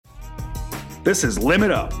This is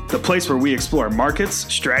Limit Up, the place where we explore markets,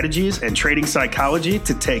 strategies, and trading psychology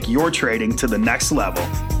to take your trading to the next level.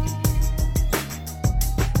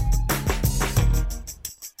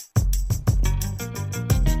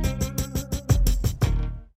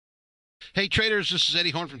 Hey traders, this is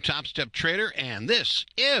Eddie Horn from Top Step Trader, and this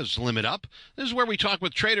is Limit Up. This is where we talk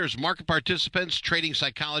with traders, market participants, trading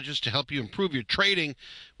psychologists to help you improve your trading.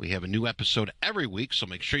 We have a new episode every week, so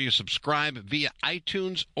make sure you subscribe via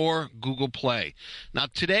iTunes or Google Play. Now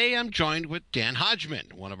today I'm joined with Dan Hodgman,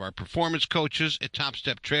 one of our performance coaches at Top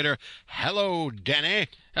Step Trader. Hello, Danny.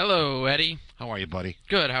 Hello, Eddie. How are you, buddy?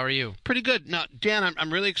 Good. How are you? Pretty good. Now, Dan,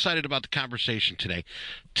 I'm really excited about the conversation today.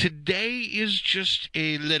 Today is just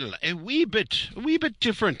a wee bit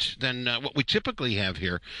different than what we typically have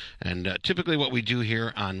here, and typically what we do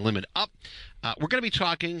here on Limit Up. We're going to be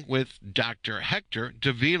talking with Dr. Hector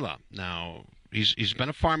Davila. Now, he's been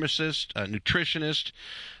a pharmacist, a nutritionist.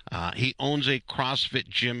 He owns a CrossFit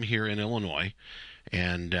gym here in Illinois,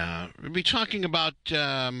 and we'll be talking about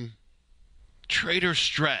trader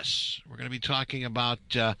stress. We're going to be talking about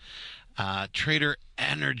trader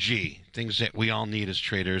energy, things that we all need as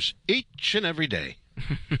traders each and every day.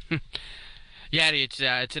 Yeah, it's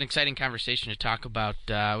an exciting conversation to talk about.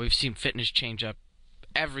 We've seen fitness change up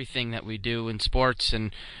everything that we do in sports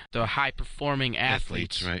and the high-performing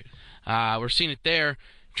athletes. Right. We're seeing it there.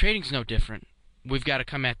 Trading's no different. We've got to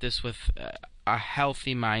come at this with a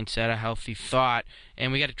healthy mindset, a healthy thought,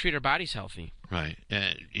 and we got to treat our bodies healthy. Right.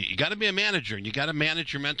 You got to be a manager, and you got to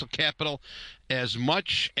manage your mental capital as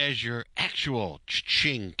much as your actual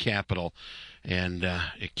ching capital, and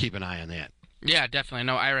keep an eye on that. Yeah, definitely. I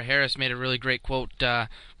know Ira Harris made a really great quote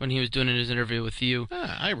when he was doing his interview with you.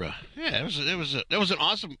 Ira. Yeah, that was an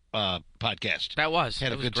awesome podcast. That was.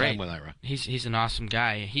 Had a good great time with Ira. He's an awesome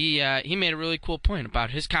guy. He made a really cool point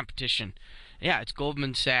about his competition. Yeah, it's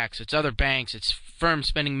Goldman Sachs, it's other banks, it's firms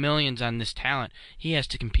spending millions on this talent. He has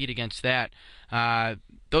to compete against that.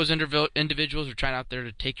 Those individuals are trying out there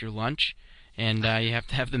to take your lunch, and you have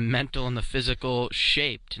to have the mental and the physical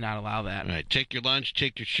shape to not allow that. Right. Take your lunch,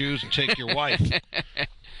 take your shoes, and take your wife.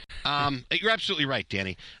 You're absolutely right,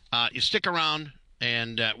 Danny. You stick around,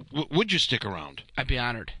 and would you stick around? I'd be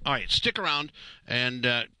honored. All right, stick around,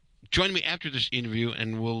 and join me after this interview,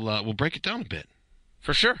 and we'll break it down a bit.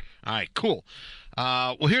 For sure. All right, cool.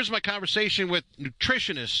 Well, here's my conversation with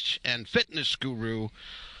nutritionist and fitness guru,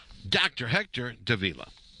 Dr. Hector Davila.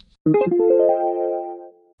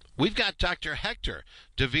 We've got Dr. Hector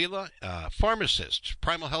Davila, pharmacist,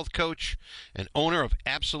 primal health coach, and owner of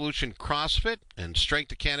Absolution CrossFit and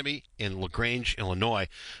Strength Academy in LaGrange, Illinois.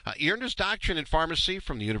 He earned his doctorate in pharmacy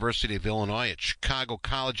from the University of Illinois at Chicago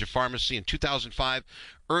College of Pharmacy in 2005,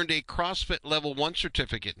 earned a CrossFit Level 1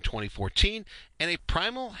 certificate in 2014, and a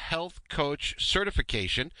primal health coach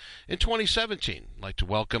certification in 2017. I'd like to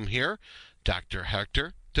welcome here Dr.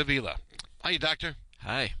 Hector Davila. Hi, Doctor.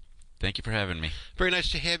 Hi. Thank you for having me. Very nice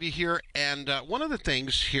to have you here. And one of the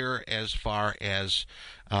things here as far as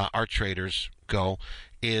our traders go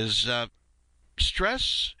is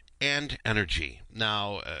stress and energy.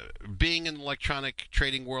 Now, being in the electronic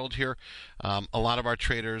trading world here, a lot of our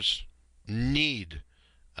traders need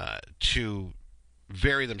to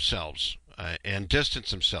vary themselves and distance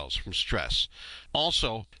themselves from stress.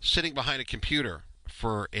 Also, sitting behind a computer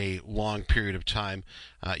for a long period of time,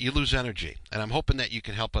 you lose energy. And I'm hoping that you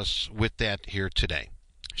can help us with that here today.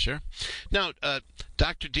 Sure. Now,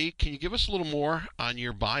 Dr. D, can you give us a little more on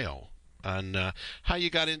your bio, on how you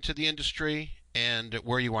got into the industry and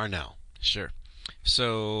where you are now? Sure.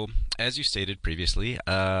 So, as you stated previously,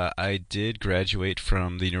 I did graduate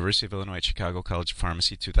from the University of Illinois at Chicago College of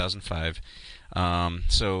Pharmacy 2005.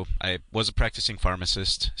 So I was a practicing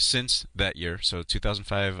pharmacist since that year. So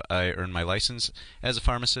 2005, I earned my license as a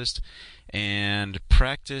pharmacist and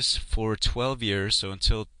practiced for 12 years. So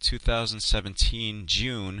until 2017,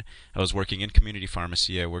 June, I was working in community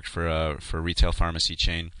pharmacy. I worked for a retail pharmacy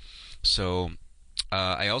chain. So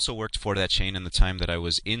I also worked for that chain in the time that I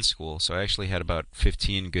was in school. So I actually had about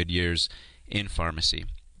 15 good years in pharmacy.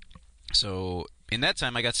 So in that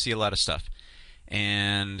time, I got to see a lot of stuff.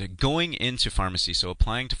 And going into pharmacy, so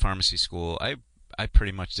applying to pharmacy school, I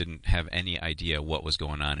pretty much didn't have any idea what was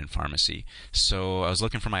going on in pharmacy. So I was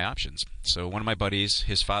looking for my options. So one of my buddies,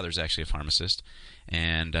 his father's actually a pharmacist,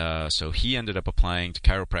 and so he ended up applying to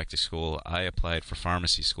chiropractic school. I applied for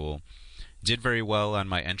pharmacy school. Did very well on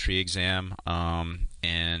my entry exam,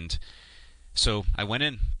 and so I went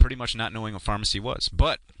in pretty much not knowing what pharmacy was.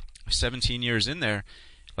 But 17 years in there,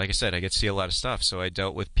 like I said, I get to see a lot of stuff. So I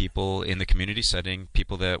dealt with people in the community setting,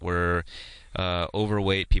 people that were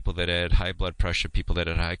overweight, people that had high blood pressure, people that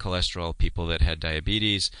had high cholesterol, people that had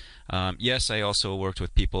diabetes. Yes, I also worked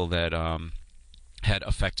with people that had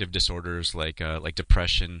affective disorders like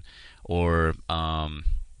depression, or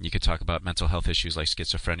you could talk about mental health issues like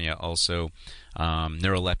schizophrenia, also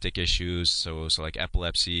neuroleptic issues, so like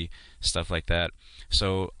epilepsy, stuff like that.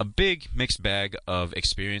 So a big mixed bag of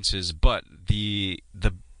experiences, but the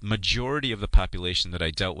majority of the population that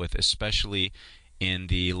I dealt with, especially in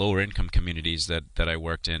the lower income communities that I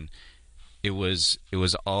worked in, it was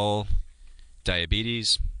all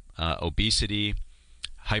diabetes, obesity,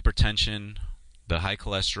 hypertension, the high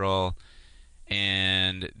cholesterol,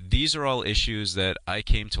 and these are all issues that I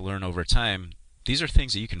came to learn over time. These are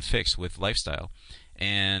things that you can fix with lifestyle,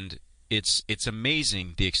 and it's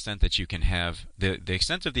amazing the extent that you can have, the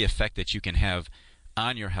extent of the effect that you can have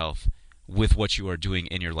on your health with what you are doing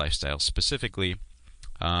in your lifestyle, specifically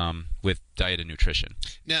with diet and nutrition.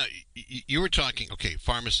 Now, you were talking, okay,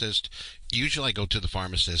 pharmacist. Usually I go to the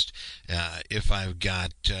pharmacist if I've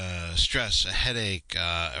got stress, a headache,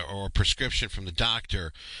 or a prescription from the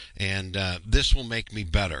doctor, and this will make me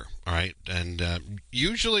better, all right? And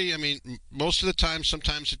usually, I mean, most of the time,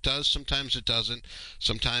 sometimes it does, sometimes it doesn't.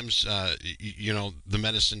 Sometimes, the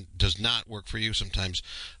medicine does not work for you. Sometimes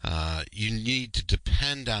you need to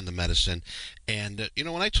depend on the medicine. And,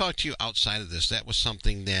 when I talked to you outside of this, that was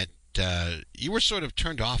something that you were sort of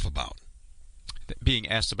turned off about. Being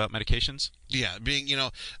asked about medications? Yeah, being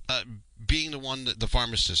the one, the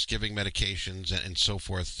pharmacist giving medications and so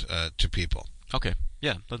forth to people. Okay,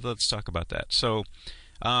 yeah, let's talk about that. So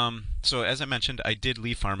as I mentioned, I did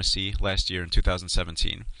leave pharmacy last year in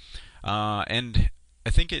 2017, and I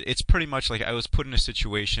think it's pretty much like I was put in a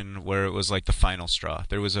situation where it was like the final straw.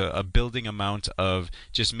 There was a building amount of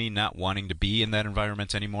just me not wanting to be in that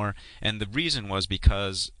environment anymore, and the reason was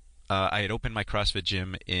because I had opened my CrossFit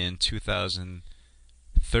gym in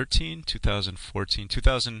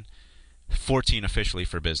 2014 officially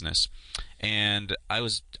for business, and I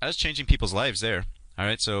was changing people's lives there. All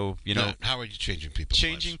right, so Now, how are you changing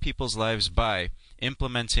people's lives by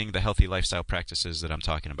implementing the healthy lifestyle practices that I'm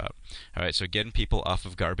talking about. All right, so getting people off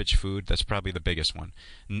of garbage food, that's probably the biggest one.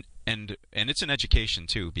 And it's an education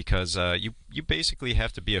too, because you basically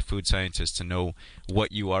have to be a food scientist to know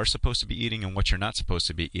what you are supposed to be eating and what you're not supposed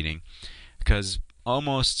to be eating. Because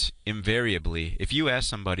almost invariably, if you ask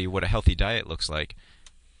somebody what a healthy diet looks like,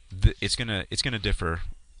 it's gonna differ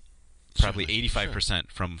probably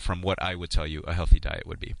 85% from what I would tell you a healthy diet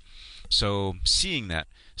would be. So seeing that,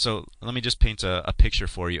 so let me just paint a picture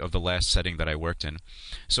for you of the last setting that I worked in.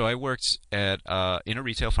 So I worked in a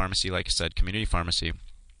retail pharmacy, like I said, community pharmacy,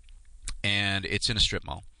 and it's in a strip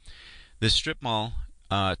mall. This strip mall,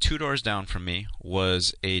 2 doors down from me,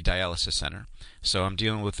 was a dialysis center. So I'm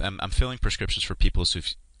filling prescriptions for people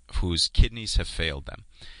whose kidneys have failed them.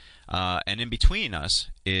 And in between us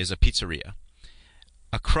is a pizzeria.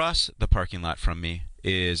 Across the parking lot from me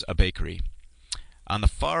is a bakery. On the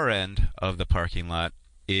far end of the parking lot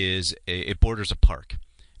it borders a park.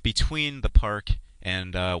 Between the park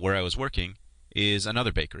and where I was working is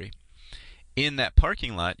another bakery. In that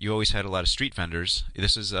parking lot, you always had a lot of street vendors.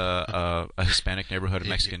 This is a Hispanic neighborhood, a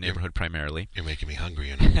Mexican neighborhood primarily. You're making me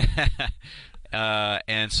hungry.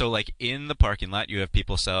 And so, like, in the parking lot, you have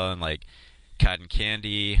people selling, like, cotton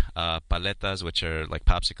candy, paletas, which are like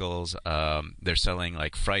popsicles. They're selling,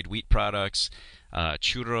 like, fried wheat products,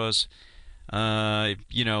 churros.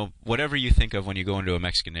 Whatever you think of when you go into a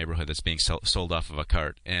Mexican neighborhood that's being sold off of a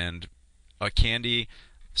cart. And candy,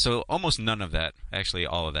 so almost none of that, actually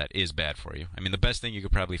all of that, is bad for you. I mean, the best thing you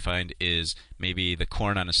could probably find is maybe the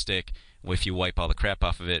corn on a stick if you wipe all the crap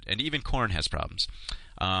off of it, and even corn has problems.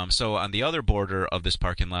 So on the other border of this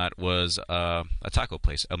parking lot was a taco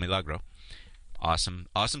place, El Milagro. Awesome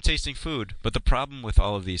tasting food, but the problem with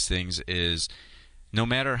all of these things is no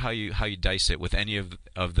matter how you dice it with any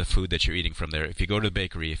of the food that you're eating from there, if you go to the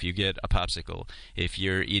bakery, if you get a popsicle, if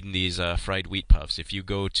you're eating these fried wheat puffs, if you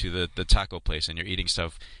go to the taco place and you're eating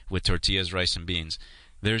stuff with tortillas, rice, and beans,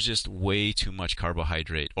 there's just way too much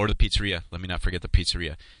carbohydrate. Or the pizzeria, let me not forget the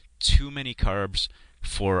pizzeria. Too many carbs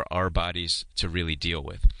for our bodies to really deal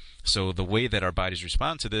with. So the way that our bodies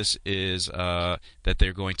respond to this is that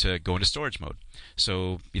they're going to go into storage mode.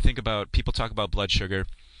 So you think about, people talk about blood sugar.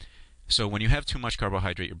 So when you have too much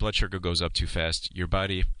carbohydrate, your blood sugar goes up too fast. Your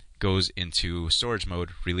body goes into storage mode,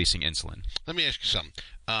 releasing insulin. Let me ask you something.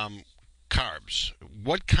 Carbs.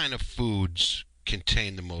 What kind of foods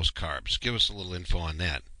contain the most carbs? Give us a little info on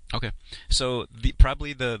that. Okay. So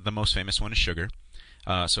probably the most famous one is sugar.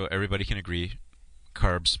 So everybody can agree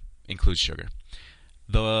carbs includes sugar.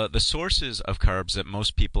 The sources of carbs that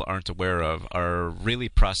most people aren't aware of are really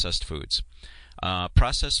processed foods.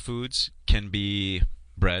 Processed foods can be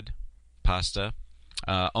bread, pasta,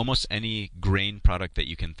 almost any grain product that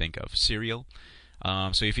you can think of, cereal.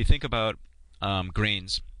 So if you think about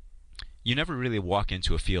grains, you never really walk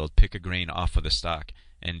into a field, pick a grain off of the stalk,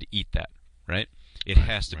 and eat that, right? It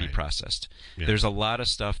has to be processed. Yeah. There's a lot of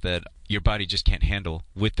stuff that your body just can't handle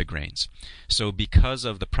with the grains. So because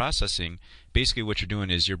of the processing, basically what you're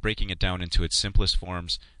doing is you're breaking it down into its simplest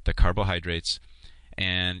forms, the carbohydrates.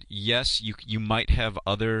 And yes, you might have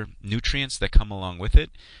other nutrients that come along with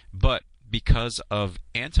it, but because of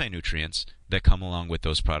anti-nutrients that come along with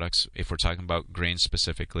those products, if we're talking about grains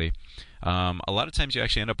specifically, a lot of times you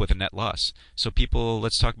actually end up with a net loss. So people,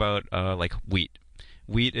 let's talk about like wheat.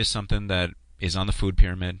 Wheat is something that is on the food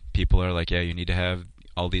pyramid. People are like, yeah, you need to have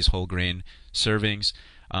all these whole grain servings,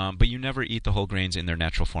 but you never eat the whole grains in their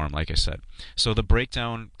natural form, like I said. So the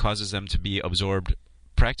breakdown causes them to be absorbed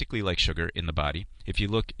practically like sugar in the body. If you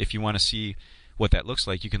want to see what that looks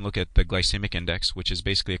like, you can look at the glycemic index, which is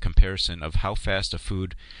basically a comparison of how fast a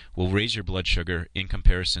food will raise your blood sugar in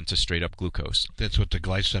comparison to straight up glucose. That's what the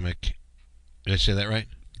glycemic, did I say that right?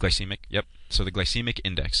 Glycemic, yep. So the glycemic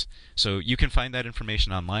index. So you can find that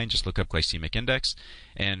information online. Just look up glycemic index,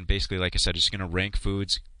 and basically, like I said, it's going to rank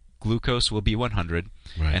foods. Glucose will be 100,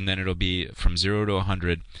 right, and then it'll be from 0 to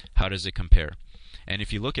 100. How does it compare? And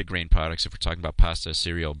if you look at grain products, if we're talking about pasta,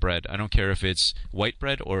 cereal, bread, I don't care if it's white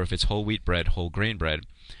bread or if it's whole wheat bread, whole grain bread,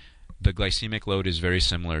 the glycemic load is very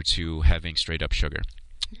similar to having straight up sugar.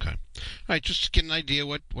 Okay. All right, just to get an idea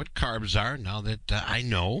what carbs are now that I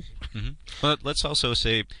know. Mm-hmm. But let's also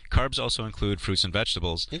say carbs also include fruits and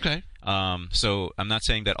vegetables. Okay. So I'm not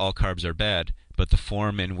saying that all carbs are bad, but the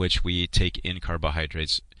form in which we take in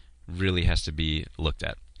carbohydrates really has to be looked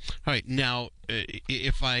at. All right. Now,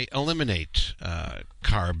 if I eliminate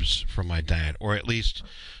carbs from my diet, or at least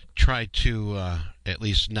try to at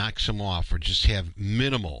least knock some off, or just have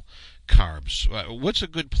minimal carbs, what's a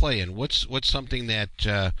good play, and what's something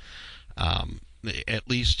that at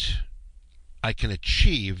least I can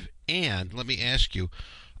achieve? And let me ask you,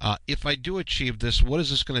 if I do achieve this, what is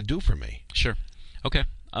this going to do for me? Sure. Okay.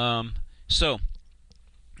 So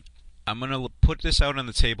I'm going to put this out on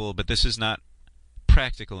the table, but this is not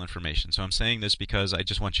practical information. So I'm saying this because I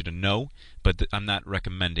just want you to know, but I'm not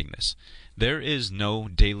recommending this. There is no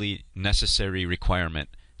daily necessary requirement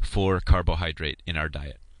for carbohydrate in our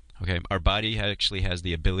diet. Okay, our body actually has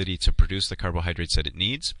the ability to produce the carbohydrates that it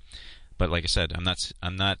needs, but like I said,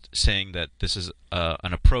 I'm not saying that this is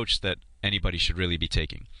an approach that anybody should really be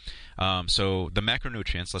taking. So the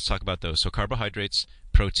macronutrients, let's talk about those. So carbohydrates,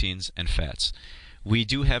 proteins, and fats. We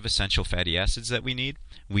do have essential fatty acids that we need.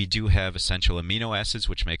 We do have essential amino acids,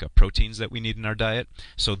 which make up proteins that we need in our diet.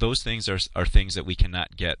 So those things are things that we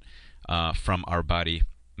cannot get from our body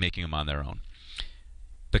making them on their own.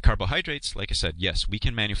 The carbohydrates, like I said, yes, we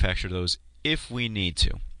can manufacture those if we need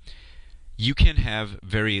to. You can have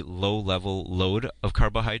very low level load of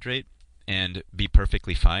carbohydrate and be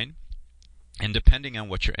perfectly fine. And depending on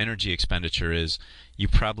what your energy expenditure is, you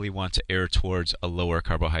probably want to err towards a lower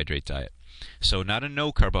carbohydrate diet. So not a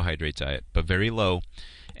no carbohydrate diet, but very low,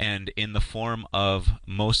 and in the form of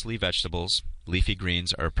mostly vegetables. Leafy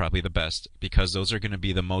greens are probably the best because those are going to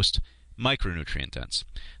be the most micronutrient dense.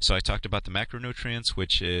 So I talked about the macronutrients,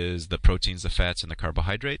 which is the proteins, the fats, and the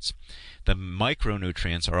carbohydrates. The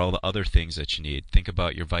micronutrients are all the other things that you need. Think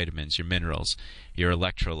about your vitamins, your minerals, your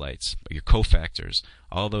electrolytes, your cofactors,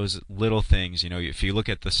 all those little things. You know, if you look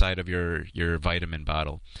at the side of your vitamin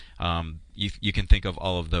bottle, you can think of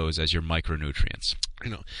all of those as your micronutrients.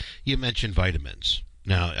 You know, you mentioned vitamins.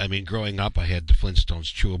 Now, I mean, growing up, I had the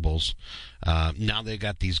Flintstones chewables. Now they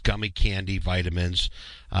got these gummy candy vitamins,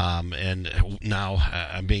 and now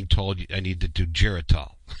I'm being told I need to do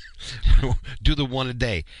Geritol. Do the one a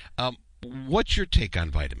day. What's your take on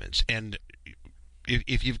vitamins? And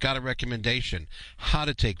if you've got a recommendation, how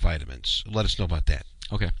to take vitamins, let us know about that.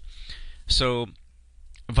 Okay. So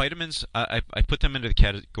vitamins, I put them into the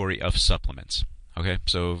category of supplements. Okay,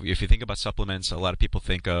 so if you think about supplements, a lot of people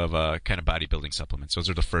think of kind of bodybuilding supplements. Those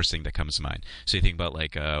are the first thing that comes to mind. So you think about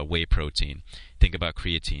like whey protein, think about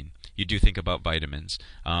creatine. You do think about vitamins.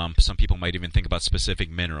 Some people might even think about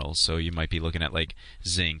specific minerals. So you might be looking at like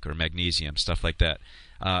zinc or magnesium, stuff like that.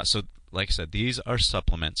 So like I said, these are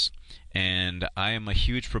supplements. And I am a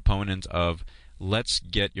huge proponent of let's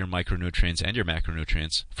get your micronutrients and your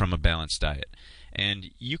macronutrients from a balanced diet.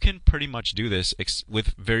 And you can pretty much do this with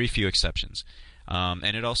very few exceptions.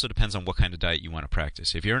 And it also depends on what kind of diet you want to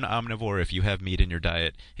practice. If you're an omnivore, if you have meat in your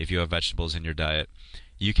diet, if you have vegetables in your diet,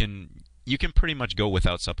 you can you can pretty much go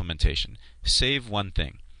without supplementation. Save one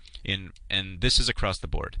thing, and this is across the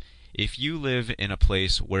board. If you live in a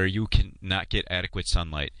place where you cannot get adequate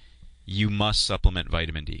sunlight, you must supplement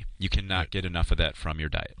vitamin D. You cannot get enough of that from your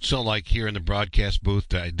diet. So, like here in the broadcast booth,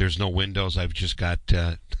 there's no windows. I've just got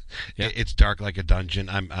it's dark like a dungeon.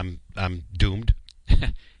 I'm doomed.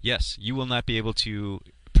 Yes, you will not be able to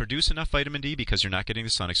produce enough vitamin D because you're not getting the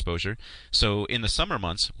sun exposure. So in the summer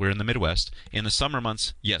months, we're in the Midwest. In the summer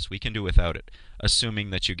months, yes, we can do without it, assuming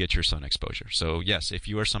that you get your sun exposure. So yes, if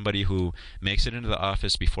you are somebody who makes it into the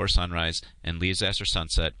office before sunrise and leaves after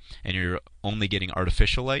sunset, and you're only getting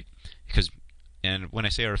artificial light, and when I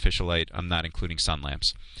say artificial light, I'm not including sun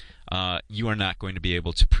lamps, you are not going to be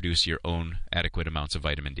able to produce your own adequate amounts of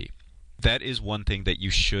vitamin D. That is one thing that you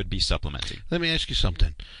should be supplementing. Let me ask you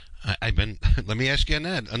something. Let me ask you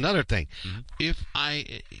another thing. Mm-hmm.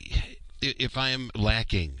 If I am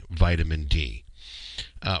lacking vitamin D,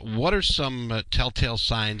 what are some telltale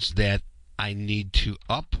signs that I need to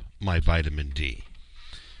up my vitamin D,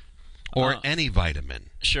 or any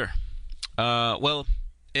vitamin? Sure. Well,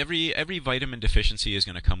 every vitamin deficiency is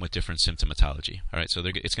going to come with different symptomatology. All right, so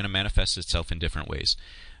it's going to manifest itself in different ways.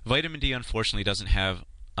 Vitamin D, unfortunately, doesn't have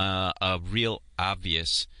a real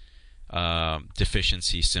obvious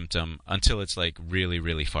deficiency symptom until it's like really,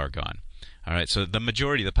 really far gone. All right, so the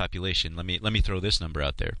majority of the population, let me throw this number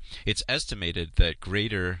out there. It's estimated that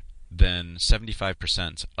greater than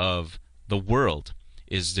 75% of the world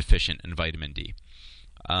is deficient in vitamin D.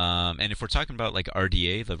 And if we're talking about like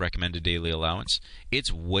RDA, the recommended daily allowance,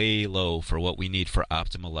 it's way low for what we need for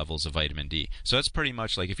optimal levels of vitamin D. So that's pretty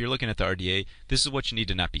much like if you're looking at the RDA, this is what you need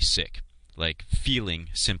to not be sick, like feeling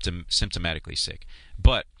symptomatically sick.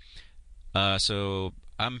 But so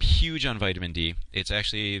I'm huge on vitamin D. It's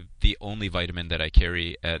actually the only vitamin that I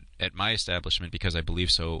carry at my establishment because I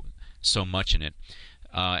believe so much in it.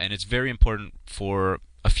 And it's very important for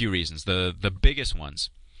a few reasons. The biggest ones,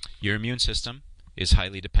 your immune system is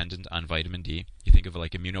highly dependent on vitamin D. You think of it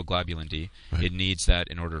like immunoglobulin D. Right. It needs that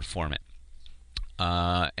in order to form it.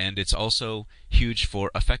 And it's also huge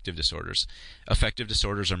for affective disorders. Affective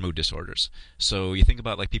disorders are mood disorders. So you think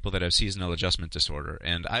about like people that have seasonal adjustment disorder.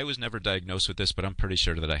 And I was never diagnosed with this, but I'm pretty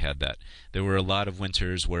sure that I had that. There were a lot of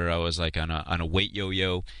winters where I was like on a weight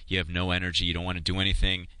yo-yo. You have no energy. You don't want to do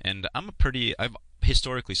anything. And I've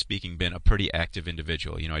historically speaking been a pretty active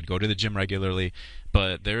individual. You know, I'd go to the gym regularly,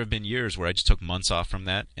 but there have been years where I just took months off from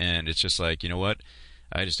that. And it's just like, you know what?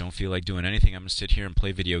 I just don't feel like doing anything. I'm going to sit here and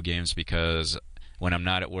play video games because when I'm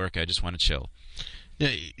not at work, I just want to chill. Yeah,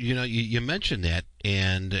 you know, you mentioned that,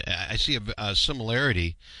 and I see a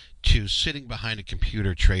similarity to sitting behind a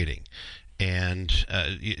computer trading and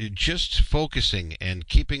just focusing and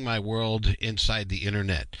keeping my world inside the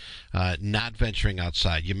internet, not venturing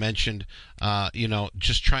outside. You mentioned,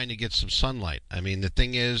 just trying to get some sunlight. I mean, the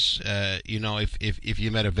thing is, if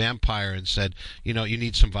you met a vampire and said, you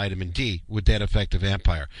need some vitamin D, would that affect a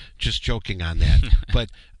vampire? Just joking on that. But,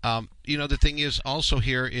 the thing is also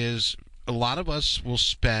here is a lot of us will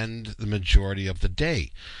spend the majority of the day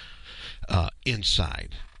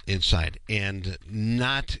inside and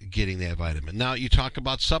not getting that vitamin. Now, you talk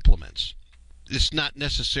about supplements. It's not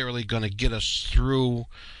necessarily going to get us through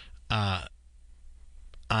on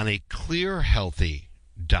a clear, healthy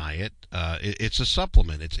diet. It's a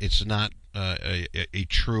supplement. It's not a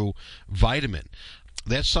true vitamin.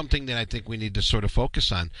 That's something that I think we need to sort of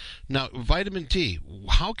focus on. Now, vitamin D,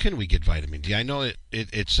 how can we get vitamin D? I know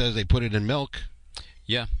it says they put it in milk.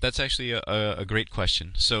 Yeah, that's actually a great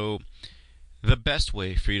question. So the best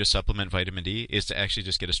way for you to supplement vitamin D is to actually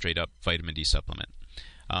just get a straight-up vitamin D supplement.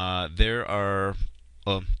 There are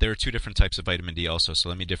two different types of vitamin D also, so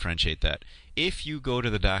let me differentiate that. If you go to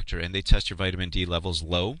the doctor and they test your vitamin D levels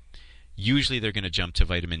low, usually they're going to jump to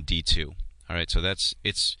vitamin D2. All right, so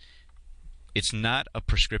it's not a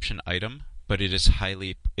prescription item, but it is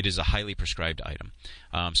a highly prescribed item.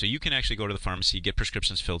 So you can actually go to the pharmacy, get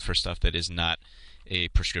prescriptions filled for stuff that is not a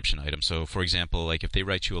prescription item. So, for example, like if they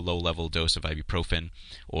write you a low-level dose of ibuprofen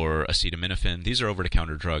or acetaminophen, these are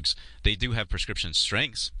over-the-counter drugs. They do have prescription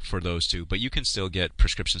strengths for those two, but you can still get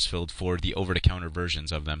prescriptions filled for the over-the-counter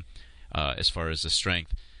versions of them as far as the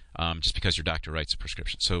strength, just because your doctor writes a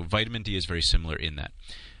prescription. So vitamin D is very similar in that.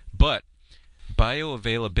 But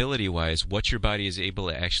bioavailability-wise, what your body is able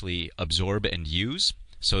to actually absorb and use,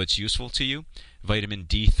 so it's useful to you, vitamin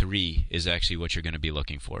D3 is actually what you're going to be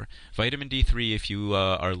looking for. Vitamin D3, if you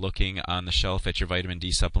are looking on the shelf at your vitamin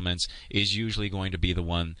D supplements, is usually going to be the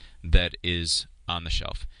one that is on the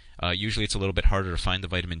shelf. Usually it's a little bit harder to find the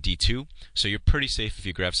vitamin D2, so you're pretty safe if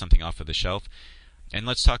you grab something off of the shelf. And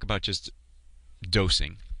let's talk about just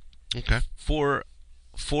dosing. Okay. For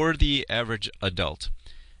for the average adult,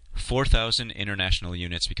 4,000 international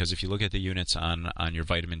units, because if you look at the units on your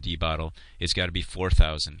vitamin D bottle, it's got to be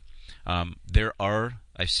 4,000. There are,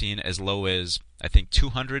 I've seen as low as, I think,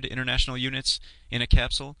 200 international units in a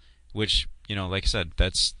capsule, which, like I said,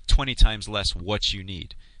 that's 20 times less what you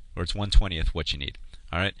need, or it's 1/20th what you need.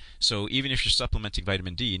 All right. So even if you're supplementing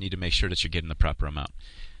vitamin D, you need to make sure that you're getting the proper amount.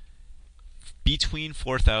 Between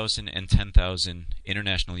 4,000 and 10,000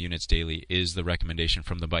 international units daily is the recommendation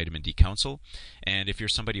from the Vitamin D Council. And if you're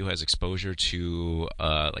somebody who has exposure to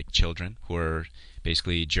like children who are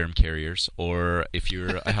basically germ carriers, or if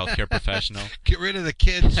you're a healthcare professional, get rid of the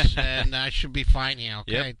kids and I should be fine here.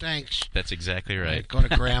 Okay, yep, thanks. That's exactly right. Go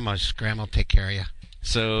to grandma's. Grandma will take care of you.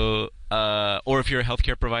 So, or if you're a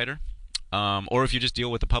healthcare provider, or if you just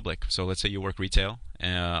deal with the public. So let's say you work retail,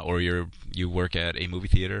 or you work at a movie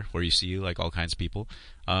theater where you see like all kinds of people,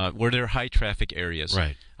 where there are high traffic areas.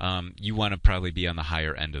 Right. You want to probably be on the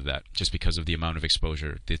higher end of that, just because of the amount of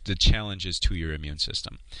exposure, the challenges to your immune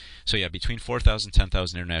system. So yeah, between 4,000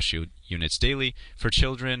 10,000 international units daily. For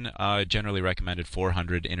children, generally recommended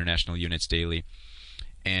 400 international units daily.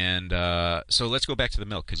 And so let's go back to the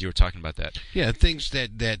milk, because you were talking about that. Yeah, things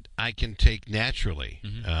that I can take naturally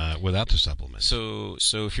without the supplement. So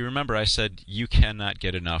if you remember, I said you cannot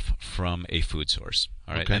get enough from a food source.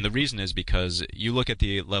 All right, Okay. and the reason is because you look at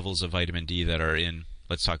the levels of vitamin D that are in.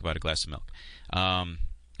 Let's talk about a glass of milk.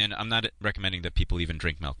 And I'm not recommending that people even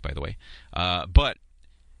drink milk, by the way. But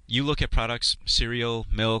you look at products, cereal,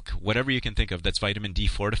 milk, whatever you can think of that's vitamin D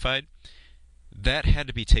fortified. That had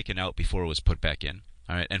to be taken out before it was put back in.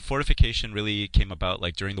 All right, and fortification really came about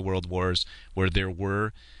like during the World Wars, where there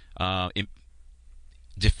were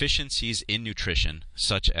deficiencies in nutrition,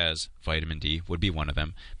 such as vitamin D would be one of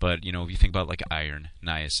them. But if you think about like iron,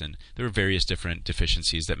 niacin, there were various different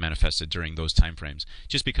deficiencies that manifested during those time frames,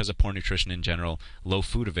 just because of poor nutrition in general, low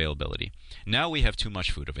food availability. Now we have too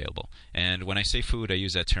much food available, and when I say food, I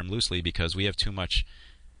use that term loosely because we have too much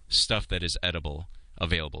stuff that is edible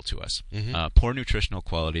available to us. Poor nutritional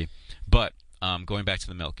quality, but going back to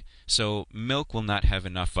the milk. So milk will not have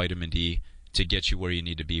enough vitamin D to get you where you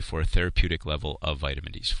need to be for a therapeutic level of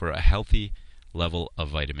vitamin D, for a healthy level of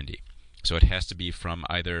vitamin D. So it has to be from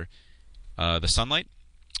either the sunlight,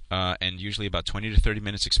 and usually about 20 to 30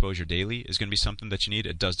 minutes exposure daily is going to be something that you need.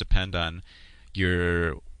 It does depend on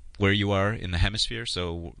where you are in the hemisphere.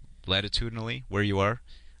 So latitudinally, where you are,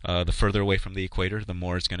 the further away from the equator, the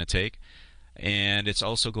more it's going to take. And it's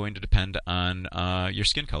also going to depend on your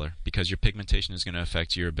skin color, because your pigmentation is going to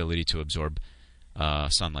affect your ability to absorb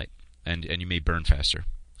sunlight, and you may burn faster.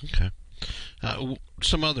 Okay.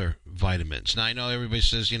 Some other vitamins. Now, I know everybody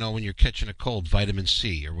says, when you're catching a cold, vitamin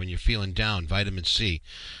C, or when you're feeling down, vitamin C.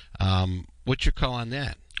 What's your call on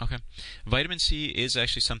that? Okay. Vitamin C is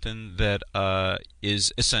actually something that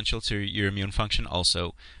is essential to your immune function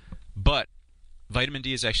also, but vitamin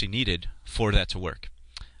D is actually needed for that to work.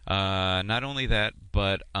 Not only that,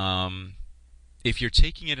 but if you're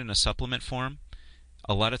taking it in a supplement form,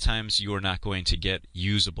 a lot of times you are not going to get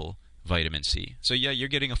usable vitamin C. So yeah, you're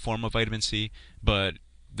getting a form of vitamin C, but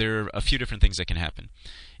there are a few different things that can happen.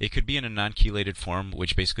 It could be in a non-chelated form,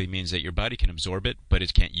 which basically means that your body can absorb it, but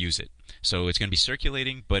it can't use it. So it's going to be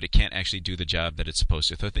circulating, but it can't actually do the job that it's supposed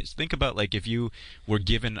to. So think about like if you were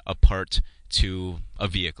given a part to a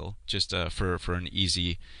vehicle, just for an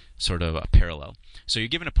easy sort of a parallel. So you're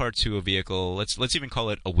given a part to a vehicle, let's even call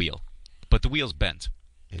it a wheel, but the wheel's bent.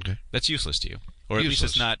 Okay. That's useless to you. Or at least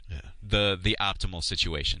it's not the optimal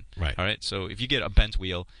situation. Right. All right. So if you get a bent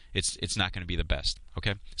wheel, it's not going to be the best.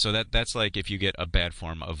 Okay. So that's like if you get a bad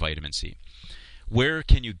form of vitamin C. Where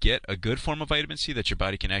can you get a good form of vitamin C that your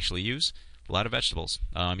body can actually use? A lot of vegetables.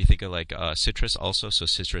 You think of like citrus also, so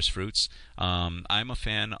citrus fruits. I'm a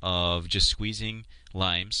fan of just squeezing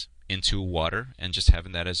limes into water and just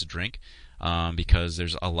having that as a drink. Because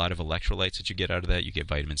there's a lot of electrolytes that you get out of that. You get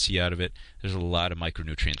vitamin C out of it. There's a lot of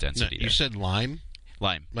micronutrient density there. You said lime?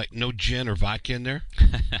 Lime. Like no gin or vodka in there?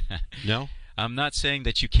 No? I'm not saying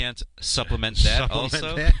that you can't supplement that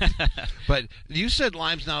also. That. But you said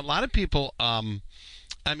limes. Now, a lot of people,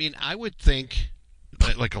 I would think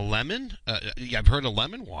like a lemon. I've heard of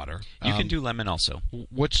lemon water. You can do lemon also.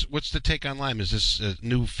 What's the take on lime? Is this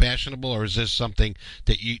new fashionable, or is this something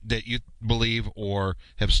that you believe or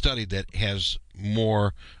have studied that has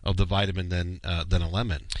more of the vitamin than a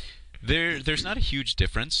lemon? There's not a huge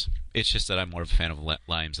difference. It's just that I'm more of a fan of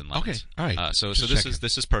limes and lemons. Okay, all right. So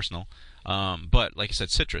this is personal. But like I said,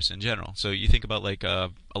 citrus in general. So you think about like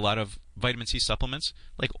a lot of vitamin C supplements,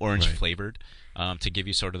 like orange flavored, to give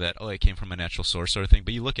you sort of that, it came from a natural source sort of thing.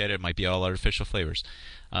 But you look at it, it might be all artificial flavors.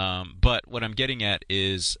 But what I'm getting at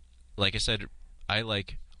is, like I said, I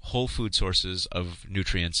like whole food sources of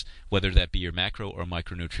nutrients, whether that be your macro or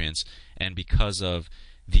micronutrients, and because of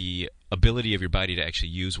the ability of your body to actually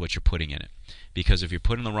use what you're putting in it. Because if you're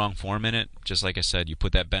putting the wrong form in it, just like I said, you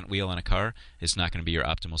put that bent wheel on a car, it's not going to be your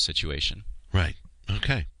optimal situation. Right.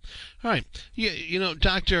 Okay. All right.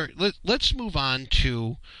 Doctor, let's move on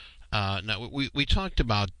to now we talked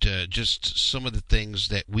about just some of the things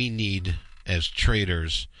that we need as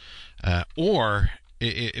traders, or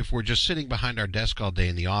if we're just sitting behind our desk all day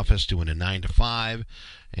in the office doing a 9 to 5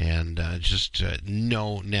 and just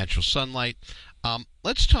no natural sunlight.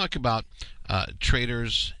 Let's talk about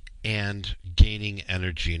traders and gaining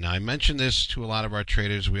energy. Now, I mentioned this to a lot of our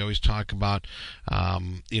traders. We always talk about,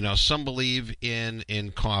 some believe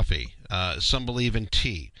in coffee. Some believe in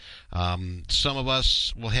tea. Some of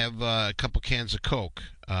us will have a couple cans of Coke,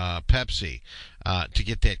 Pepsi, to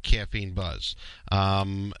get that caffeine buzz.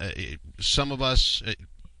 Some of us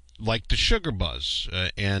like the sugar buzz.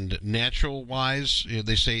 And natural-wise,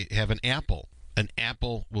 they say have an apple. An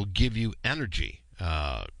apple will give you energy.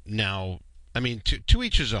 Now, I mean, to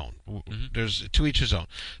each his own. Mm-hmm. There's to each his own.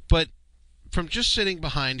 But from just sitting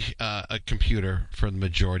behind a computer for the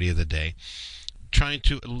majority of the day, trying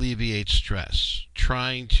to alleviate stress,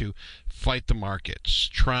 trying to fight the markets,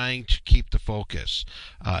 trying to keep the focus,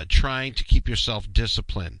 trying to keep yourself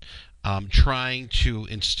disciplined, trying to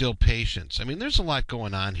instill patience. I mean, there's a lot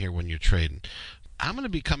going on here when you're trading. I'm going to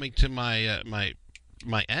be coming to my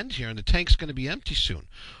my end here, and the tank's going to be empty soon.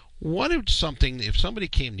 What if somebody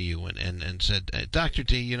came to you and said, Dr.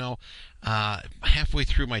 D, halfway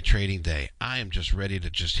through my trading day, I am just ready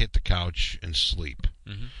to just hit the couch and sleep.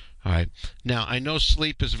 Mm-hmm. All right. Now, I know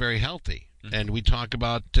sleep is very healthy, mm-hmm. and we talk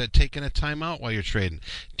about taking a time out while you're trading.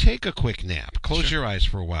 Take a quick nap. Close your eyes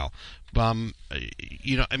for a while. That's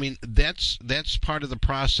part of the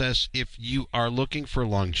process if you are looking for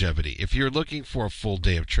longevity, if you're looking for a full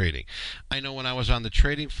day of trading. I know when I was on the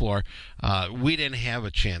trading floor, we didn't have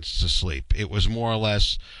a chance to sleep. It was more or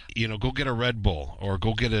less, go get a Red Bull or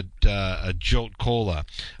go get a Jolt Cola.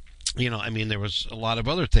 There was a lot of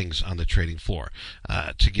other things on the trading floor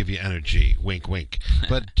to give you energy. Wink, wink.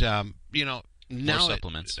 But, now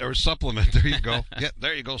supplements. Or supplement. There you go. Yeah,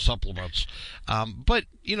 there you go, supplements. But,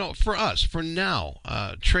 for us, for now,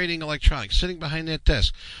 trading electronics, sitting behind that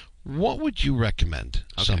desk, what would you recommend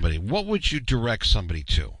somebody? What would you direct somebody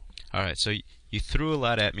to? All right, so you threw a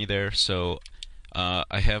lot at me there, so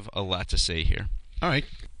I have a lot to say here. All right.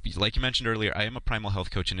 Like you mentioned earlier, I am a primal health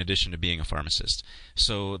coach in addition to being a pharmacist.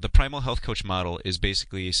 So the primal health coach model is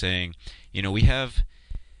basically saying, we have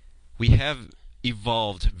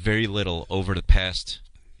evolved very little over the past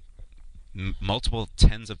multiple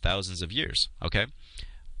tens of thousands of years, okay?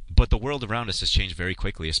 But the world around us has changed very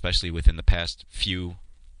quickly, especially within the past few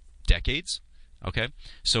decades, okay?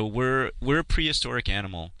 So we're a prehistoric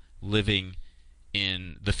animal living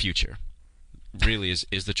in the future, really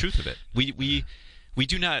is the truth of it. We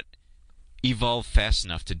do not evolve fast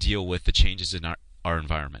enough to deal with the changes in our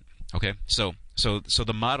environment, okay? So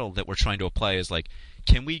the model that we're trying to apply is like,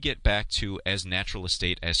 can we get back to as natural a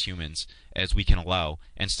state as humans as we can allow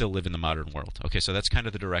and still live in the modern world? Okay, so that's kind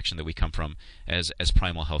of the direction that we come from as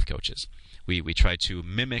primal health coaches. We try to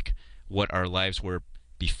mimic what our lives were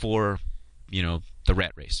before, the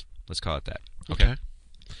rat race. Let's call it that. Okay.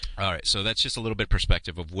 All right, so that's just a little bit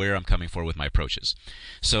perspective of where I'm coming for with my approaches.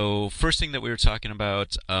 So first thing that we were talking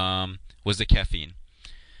about was the caffeine.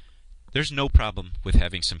 There's no problem with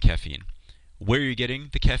having some caffeine. Where you're getting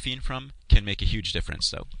the caffeine from can make a huge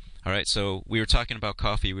difference, though. All right, so we were talking about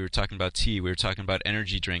coffee, we were talking about tea, we were talking about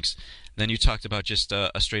energy drinks. Then you talked about just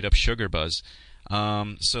a straight-up sugar buzz.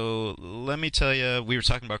 So let me tell you, we were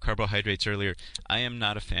talking about carbohydrates earlier. I am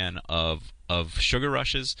not a fan of sugar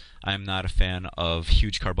rushes. I'm not a fan of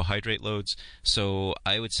huge carbohydrate loads. So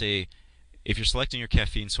I would say if you're selecting your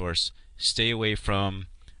caffeine source, stay away from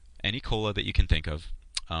any cola that you can think of.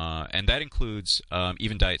 And that includes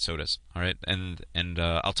even diet sodas, all right? And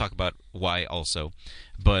I'll talk about why also.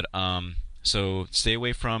 But so stay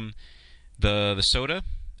away from the soda.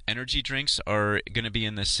 Energy drinks are going to be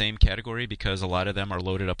in the same category because a lot of them are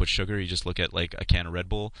loaded up with sugar. You just look at like a can of Red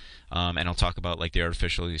Bull, and I'll talk about like the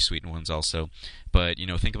artificially sweetened ones also. But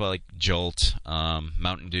think about like Jolt,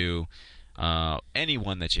 Mountain Dew, any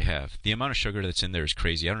one that you have. The amount of sugar that's in there is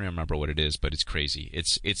crazy. I don't even remember what it is, but it's crazy.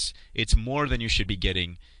 It's more than you should be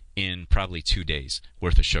getting in probably 2 days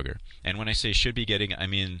worth of sugar. And when I say should be getting, I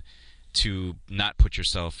mean to not put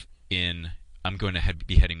yourself in I'm going to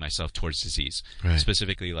be heading myself towards disease,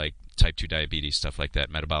 specifically like type 2 diabetes, stuff like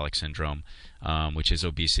that, metabolic syndrome, which is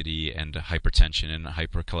obesity, and hypertension and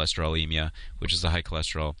hypercholesterolemia, which is the high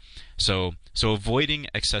cholesterol. So avoiding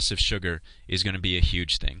excessive sugar is going to be a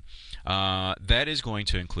huge thing. That is going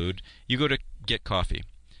to include, you go to get coffee.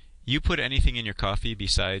 You put anything in your coffee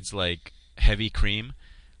besides like heavy cream,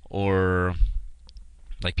 or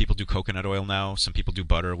like people do coconut oil now, some people do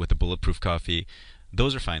butter with the bulletproof coffee.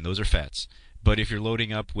 Those are fine. Those are fats. But if you're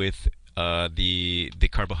loading up with the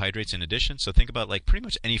carbohydrates in addition, so think about like pretty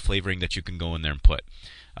much any flavoring that you can go in there and put.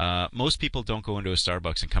 Most people don't go into a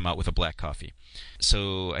Starbucks and come out with a black coffee.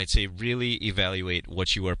 So I'd say really evaluate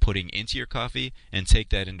what you are putting into your coffee and take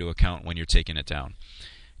that into account when you're taking it down.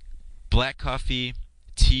 Black coffee,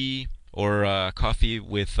 tea, or coffee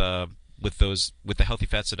with the healthy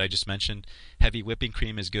fats that I just mentioned. Heavy whipping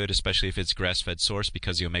cream is good, especially if it's grass-fed source,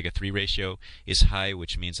 because the omega-3 ratio is high,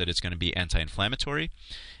 which means that it's going to be anti-inflammatory.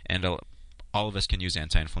 And all of us can use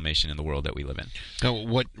anti-inflammation in the world that we live in.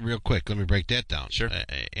 Now, real quick, let me break that down. Sure.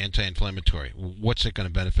 Anti-inflammatory. What's it going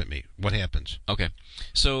to benefit me? What happens? Okay.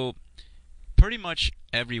 So pretty much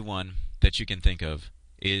everyone that you can think of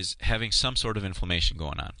is having some sort of inflammation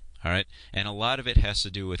going on. All right, and a lot of it has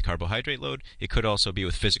to do with carbohydrate load. It could also be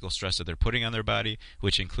with physical stress that they're putting on their body,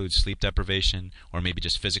 which includes sleep deprivation or maybe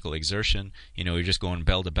just physical exertion. You're just going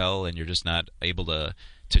bell to bell and you're just not able to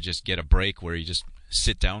just get a break where you just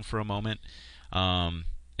sit down for a moment. And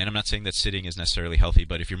I'm not saying that sitting is necessarily healthy,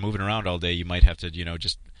 but if you're moving around all day, you might have to,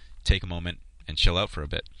 just take a moment and chill out for a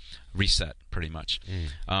bit, reset pretty much.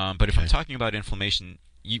 But if I'm talking about inflammation,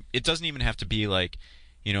 it doesn't even have to be like,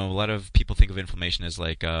 a lot of people think of inflammation as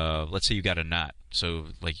like, let's say you got a knot. So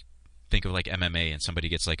like, think of like MMA and somebody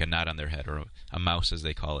gets like a knot on their head, or a mouse as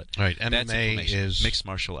they call it. Right. MMA is mixed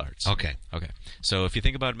martial arts. Okay. So if you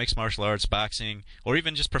think about mixed martial arts, boxing, or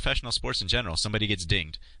even just professional sports in general, somebody gets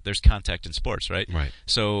dinged. There's contact in sports, right? Right.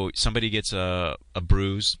 So somebody gets a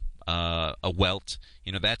bruise, a welt,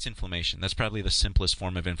 that's inflammation. That's probably the simplest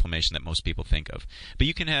form of inflammation that most people think of. But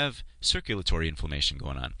you can have circulatory inflammation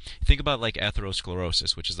going on. Think about like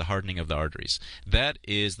atherosclerosis, which is the hardening of the arteries. That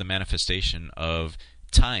is the manifestation of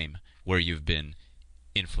time where you've been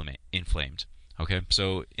inflamed. Okay,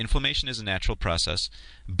 so inflammation is a natural process,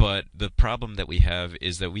 but the problem that we have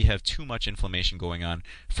is that we have too much inflammation going on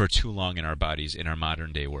for too long in our bodies in our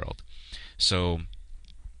modern day world. So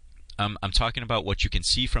I'm talking about what you can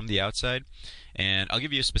see from the outside, and I'll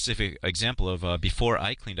give you a specific example of before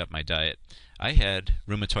I cleaned up my diet. I had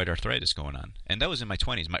rheumatoid arthritis going on, and that was in my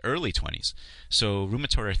 20s, my early 20s. So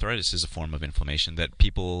rheumatoid arthritis is a form of inflammation that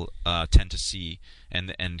people tend to see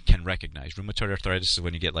and can recognize. Rheumatoid arthritis is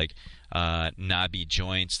when you get like knobby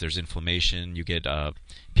joints, there's inflammation, you get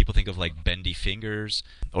people think of like bendy fingers,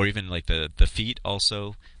 or even like the feet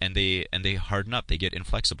also, and they harden up, they get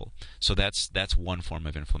inflexible. So that's one form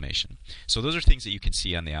of inflammation. So those are things that you can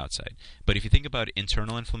see on the outside. But if you think about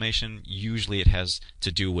internal inflammation, usually it has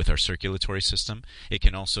to do with our circulatory system. It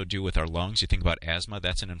can also do with our lungs. You think about asthma,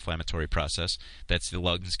 that's an inflammatory process. That's the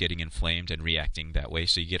lungs getting inflamed and reacting that way.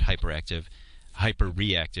 So you get hyperreactive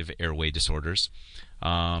airway disorders.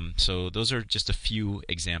 So those are just a few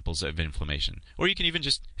examples of inflammation. Or you can even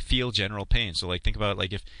just feel general pain. So like think about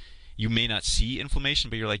like if you may not see inflammation,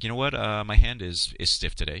 but you're like, you know what, my hand is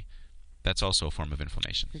stiff today. That's also a form of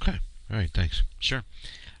inflammation. Okay. All right. Thanks. Sure.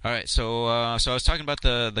 All right. So I was talking about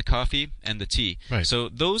the coffee and the tea. Right. So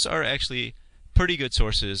those are actually pretty good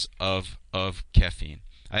sources of caffeine.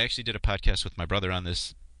 I actually did a podcast with my brother on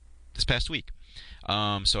this past week.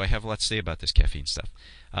 So I have a lot to say about this caffeine stuff.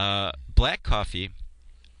 Black coffee,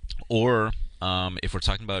 or if we're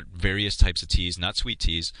talking about various types of teas, not sweet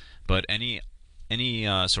teas, but any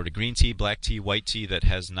sort of green tea, black tea, white tea that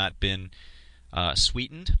has not been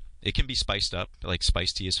sweetened. It can be spiced up, like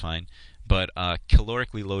spiced tea is fine, but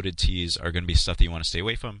calorically loaded teas are going to be stuff that you want to stay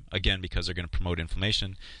away from, again, because they're going to promote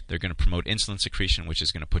inflammation, they're going to promote insulin secretion, which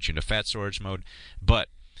is going to put you into fat storage mode. But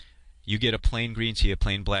you get a plain green tea, a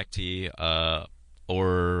plain black tea,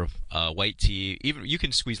 or white tea. Even you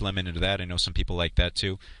can squeeze lemon into that. I know some people like that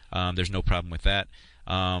too. There's no problem with that.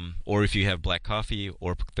 Or if you have black coffee,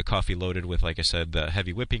 or the coffee loaded with, like I said, the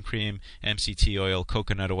heavy whipping cream, MCT oil,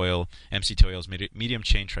 coconut oil. MCT oil is medium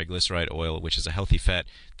chain triglyceride oil, which is a healthy fat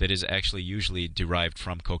that is actually usually derived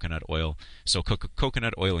from coconut oil. So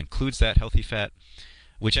coconut oil includes that healthy fat,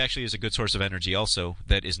 which actually is a good source of energy also,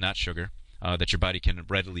 that is not sugar. That your body can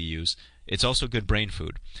readily use. It's also good brain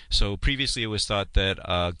food. So previously it was thought that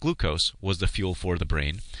glucose was the fuel for the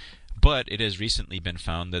brain, But it has recently been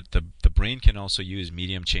found that the brain can also use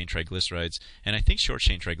medium-chain triglycerides, and I think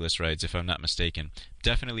short-chain triglycerides, if I'm not mistaken.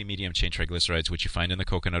 Definitely medium-chain triglycerides, which you find in the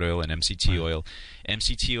coconut oil and MCT oil.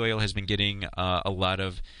 MCT oil has been getting a lot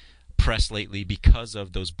of press lately because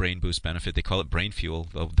of those brain boost benefit. They call it brain fuel,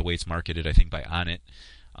 the way it's marketed, I think, by Onnit.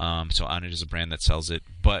 So Onnit is a brand that sells it.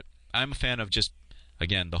 But I'm a fan of just,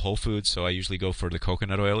 again, the whole foods, so I usually go for the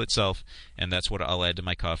coconut oil itself, and that's what I'll add to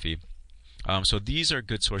my coffee. So these are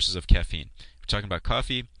good sources of caffeine. We're talking about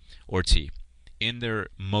coffee or tea in their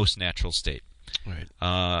most natural state.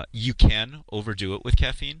 Right. You can overdo it with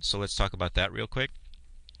caffeine, so let's talk about that real quick.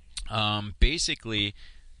 Basically,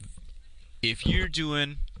 if you're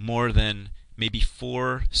doing more than maybe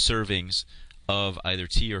 4 servings of either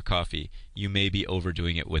tea or coffee, you may be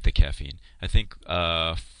overdoing it with the caffeine. I think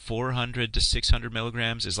 400 to 600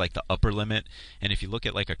 milligrams is like the upper limit, and if you look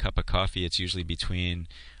at like a cup of coffee, it's usually between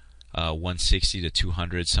 160 to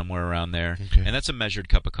 200, somewhere around there, and that's a measured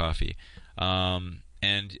cup of coffee.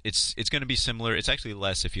 And it's going to be similar. It's actually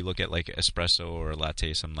less if you look at like espresso or a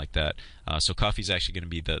latte, something like that. So coffee is actually going to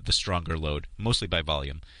be the stronger load, mostly by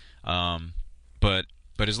volume. But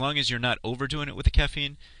as long as you're not overdoing it with the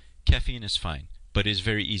caffeine is fine. But it is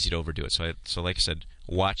very easy to overdo it. So like I said,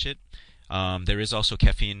 watch it. There is also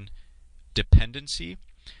caffeine dependency,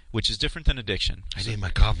 which is different than addiction. I need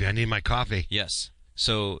my coffee. Yes.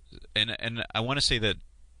 So, and I want to say that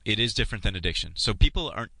it is different than addiction. So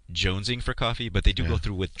people aren't jonesing for coffee, but they do go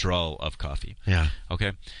through withdrawal of coffee. Yeah.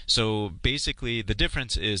 Okay? So basically, the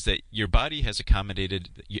difference is that your body has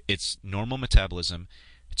accommodated its normal metabolism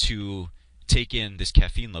to take in this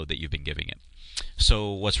caffeine load that you've been giving it.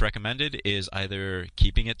 So what's recommended is either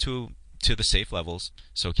keeping it to the safe levels,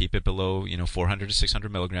 so keep it below 400 to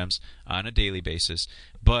 600 milligrams on a daily basis,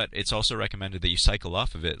 but it's also recommended that you cycle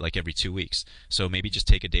off of it like every 2 weeks. So maybe just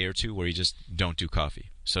take a day or two where you just don't do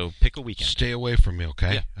coffee. So pick a weekend. Stay away from me,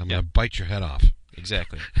 okay? Yeah, I'm going to bite your head off.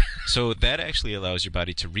 Exactly. So that actually allows your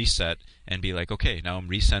body to reset and be like, okay, now I'm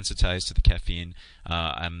resensitized to the caffeine.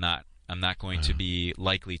 I'm not going to be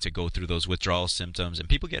likely to go through those withdrawal symptoms, and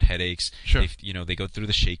people get headaches. Sure. They go through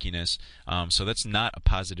the shakiness. So that's not a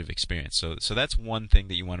positive experience. So that's one thing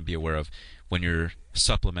that you want to be aware of when you're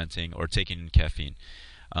supplementing or taking caffeine.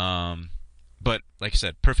 But like I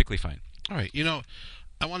said, perfectly fine. All right.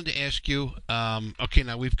 I wanted to ask you. Okay,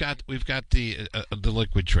 now we've got the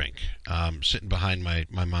liquid drink sitting behind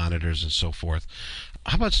my monitors and so forth.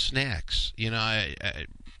 How about snacks?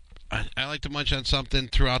 I like to munch on something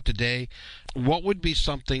throughout the day. What would be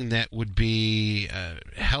something that would be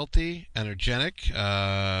healthy, energetic,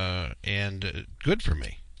 and good for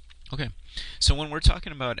me? Okay. So when we're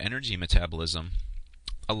talking about energy metabolism,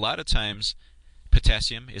 a lot of times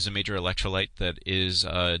potassium is a major electrolyte that is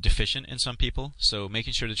deficient in some people. So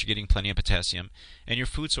making sure that you're getting plenty of potassium. And your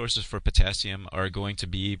food sources for potassium are going to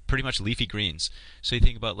be pretty much leafy greens. So you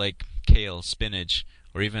think about like kale, spinach,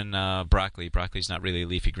 or even broccoli. Broccoli is not really a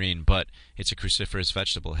leafy green, but it's a cruciferous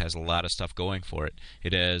vegetable. It has a lot of stuff going for it.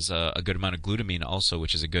 It has a good amount of glutamine also,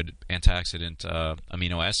 which is a good antioxidant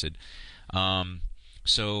amino acid.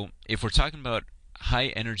 So if we're talking about high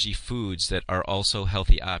energy foods that are also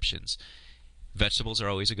healthy options, vegetables are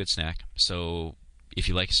always a good snack. So if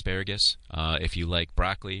you like asparagus, if you like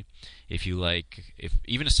broccoli, if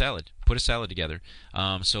even a salad, put a salad together.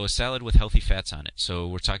 So a salad with healthy fats on it. So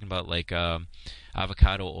we're talking about like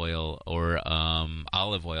avocado oil or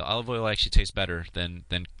olive oil. Olive oil actually tastes better than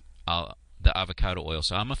the avocado oil.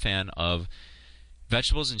 So I'm a fan of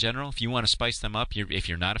vegetables in general. If you want to spice them up, if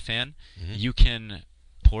you're not a fan, you can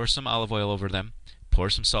pour some olive oil over them, pour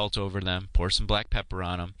some salt over them, pour some black pepper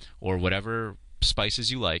on them, or whatever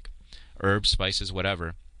spices you like, herbs, spices,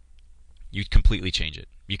 whatever. You completely change it.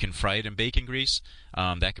 You can fry it in bacon grease.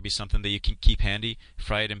 That could be something that you can keep handy.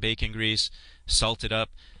 Fry it in bacon grease, salt it up.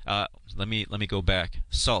 Let me go back.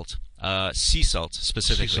 Salt, sea salt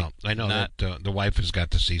specifically. Sea salt. I know that the wife has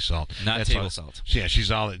got the sea salt. Not table salt. Yeah,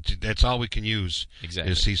 that's all we can use.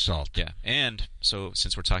 Exactly. Is sea salt. Yeah, and so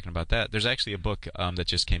since we're talking about that, there's actually a book that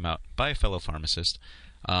just came out by a fellow pharmacist.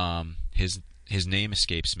 His name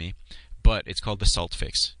escapes me, but it's called The Salt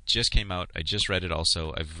Fix. Just came out. I just read it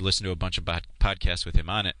also. I've listened to a bunch of podcasts with him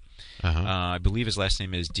on it. I believe his last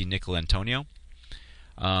name is DiNicolantonio.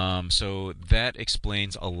 So that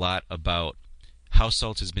explains a lot about how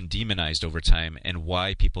salt has been demonized over time and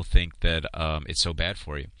why people think that it's so bad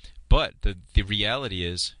for you. But the reality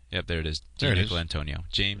is, yep, there it is, DiNicolantonio.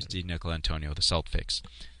 James DiNicolantonio, The Salt Fix.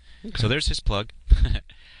 Okay. So there's his plug.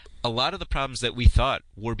 A lot of the problems that we thought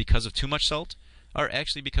were because of too much salt are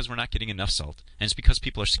actually because we're not getting enough salt, and it's because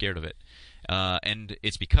people are scared of it. And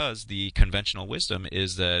it's because the conventional wisdom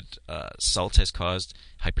is that salt has caused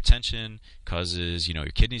hypertension, causes your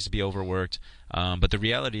kidneys to be overworked. But the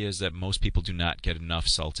reality is that most people do not get enough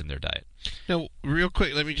salt in their diet. Now, real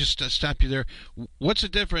quick, let me just stop you there. What's the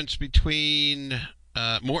difference between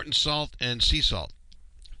Morton salt and sea salt?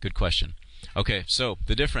 Good question. Okay, so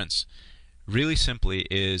the difference, really simply,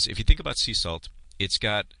 is if you think about sea salt, it's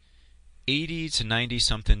got 80 to 90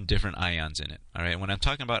 something different ions in it. All right. When I'm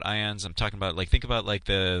talking about ions, I'm talking about think about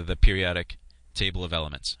the periodic table of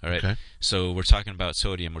elements. All right. Okay. So we're talking about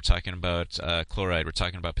sodium, we're talking about chloride, we're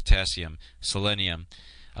talking about potassium, selenium,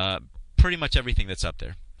 pretty much everything that's up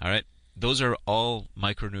there. All right. Those are all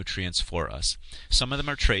micronutrients for us. Some of them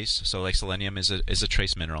are trace, so like selenium is a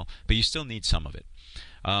trace mineral, but you still need some of it.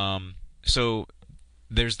 So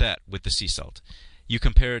there's that with the sea salt. You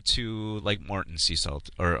compare it to like Morton's sea salt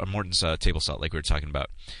or Morton's table salt, like we were talking about.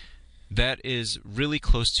 That is really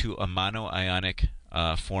close to a monoionic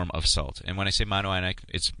form of salt. And when I say monoionic,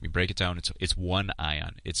 we break it down. It's one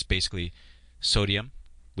ion. It's basically sodium,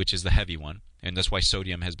 which is the heavy one, and that's why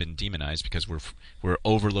sodium has been demonized, because we're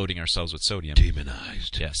overloading ourselves with sodium.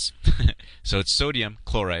 Demonized. Yes. So it's sodium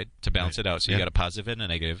chloride to balance it out. So you got a positive and a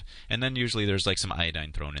negative, and then usually there's like some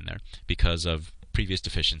iodine thrown in there because of previous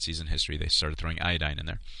deficiencies in history. They started throwing iodine in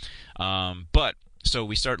there. But so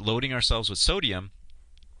we start loading ourselves with sodium,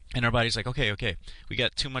 and our body's like, okay, we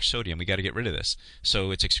got too much sodium. We got to get rid of this.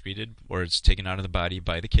 So it's excreted, or it's taken out of the body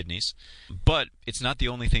by the kidneys. But it's not the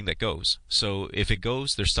only thing that goes. So if it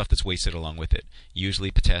goes, there's stuff that's wasted along with it.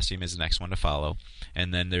 Usually potassium is the next one to follow.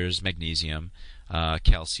 And then there's magnesium,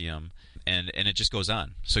 calcium, and it just goes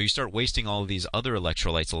on. So you start wasting all of these other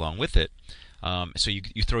electrolytes along with it. So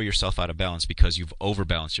you throw yourself out of balance because you've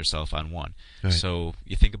overbalanced yourself on one. Right. So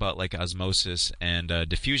you think about like osmosis and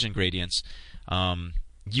diffusion gradients.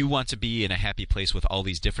 You want to be in a happy place with all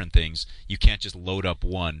these different things. You can't just load up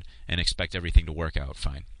one and expect everything to work out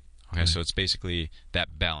fine. Okay, so it's basically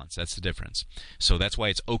that balance. That's the difference. So that's why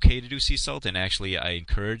it's okay to do sea salt, and actually I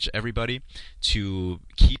encourage everybody to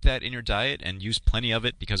keep that in your diet and use plenty of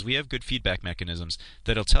it, because we have good feedback mechanisms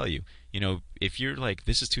that'll tell you, if you're like,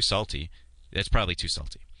 this is too salty, that's probably too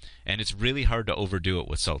salty. And it's really hard to overdo it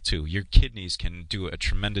with salt too. Your kidneys can do a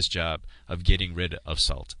tremendous job of getting rid of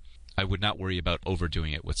salt. I would not worry about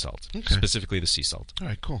overdoing it with salt, specifically the sea salt. All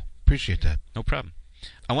right, cool. Appreciate that. No problem.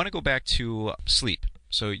 I want to go back to sleep.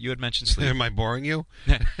 So you had mentioned sleep. Am I boring you?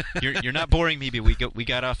 You're not boring me, but we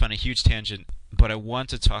got off on a huge tangent. But I want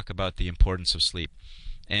to talk about the importance of sleep.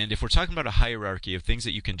 And if we're talking about a hierarchy of things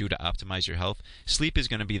that you can do to optimize your health, sleep is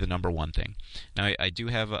going to be the number one thing. Now, I do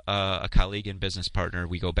have a colleague and business partner.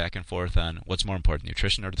 We go back and forth on what's more important,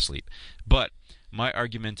 nutrition or the sleep. But my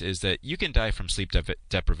argument is that you can die from sleep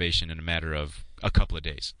deprivation in a matter of a couple of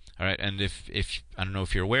days. All right, and if I don't know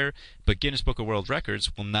if you're aware, but Guinness Book of World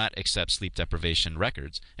Records will not accept sleep deprivation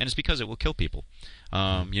records, and it's because it will kill people.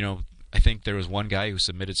 I think there was one guy who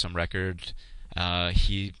submitted some record.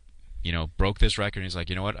 He broke this record, and he's like,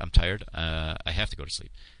 you know what, I'm tired. I have to go to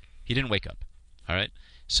sleep. He didn't wake up. All right,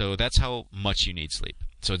 so that's how much you need sleep.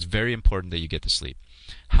 So it's very important that you get to sleep.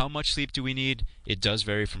 How much sleep do we need? It does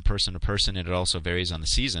vary from person to person, and it also varies on the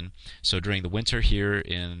season. So during the winter here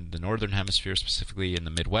in the northern hemisphere, specifically in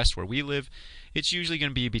the Midwest where we live, it's usually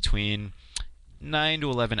going to be between 9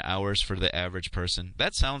 to 11 hours for the average person.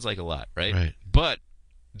 That sounds like a lot, right? But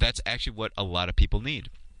that's actually what a lot of people need.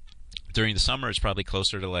 During the summer, it's probably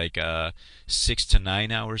closer to like 6 to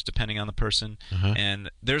 9 hours, depending on the person. And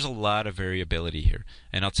there's a lot of variability here.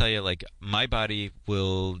 And I'll tell you, like, my body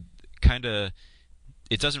will kind of,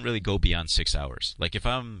 it doesn't really go beyond 6 hours. Like, if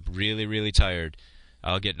I'm really, really tired,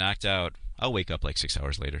 I'll get knocked out. I'll wake up like 6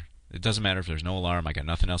 hours later. It doesn't matter if there's no alarm. I got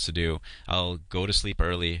nothing else to do. I'll go to sleep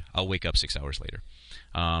early. I'll wake up 6 hours later.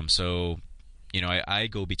 So, I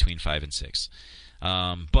go between 5 and 6.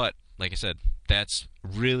 But, like I said, that's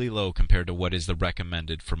really low compared to what is the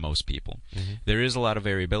recommended for most people. There is a lot of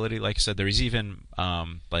variability. Like I said, there is even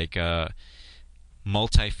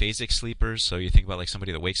multiphasic sleepers. So you think about like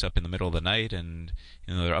somebody that wakes up in the middle of the night and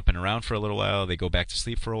they're up and around for a little while. They go back to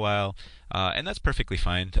sleep for a while, and that's perfectly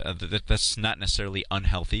fine. That's not necessarily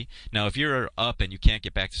unhealthy. Now, if you're up and you can't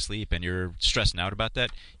get back to sleep and you're stressing out about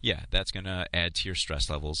that, yeah, that's going to add to your stress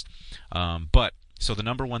levels. So the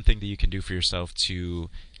number one thing that you can do for yourself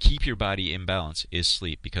to keep your body in balance is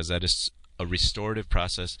sleep, because that is a restorative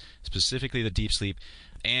process, specifically the deep sleep.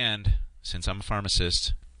 And since I'm a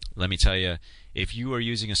pharmacist, let me tell you, if you are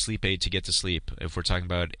using a sleep aid to get to sleep, if we're talking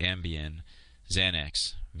about Ambien,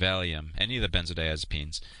 Xanax, Valium, any of the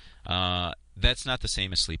benzodiazepines, that's not the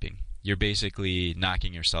same as sleeping. You're basically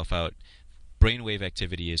knocking yourself out brainwave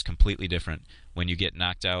activity is completely different when you get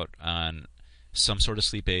knocked out on some sort of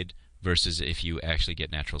sleep aid versus if you actually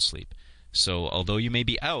get natural sleep. So although you may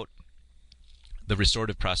be out, the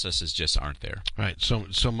restorative processes just aren't there. Right.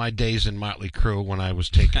 So my days in Motley Crue when I was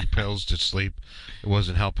taking pills to sleep, it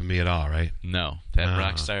wasn't helping me at all, right? No, that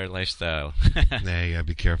rock star lifestyle. Yeah, you gotta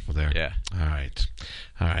be careful there. Yeah. All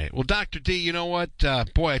right. Well, Dr. D, you know what?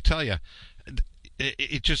 Boy, I tell you,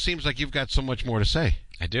 it just seems like you've got so much more to say.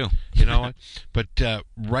 I do. You know what? But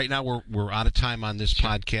right now we're out of time on this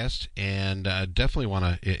podcast, and definitely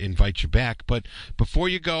want to invite you back. But before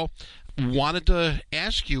you go, wanted to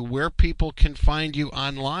ask you where people can find you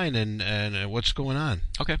online and what's going on.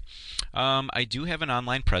 Okay. I do have an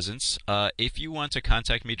online presence. If you want to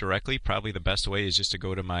contact me directly, probably the best way is just to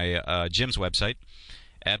go to my gym's website,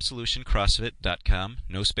 absolutioncrossfit.com,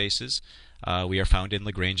 no spaces. We are found in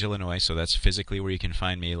LaGrange, Illinois, so that's physically where you can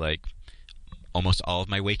find me, like almost all of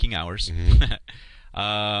my waking hours. Mm-hmm.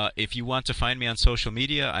 If you want to find me on social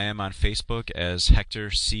media, I am on Facebook as Hector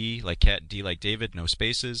C, like cat, D like David, no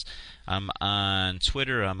spaces. I'm on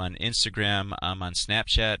Twitter, I'm on Instagram, I'm on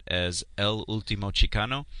Snapchat as El Ultimo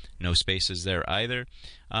Chicano, no spaces there either.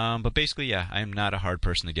 But basically, yeah, I'm not a hard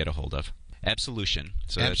person to get a hold of. Absolution.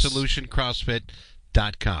 So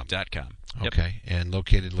AbsolutionCrossFit.com. Yep. Okay, and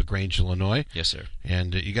located LaGrange, Illinois. Yes, sir.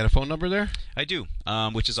 And you got a phone number there? I do,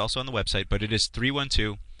 which is also on the website, but it is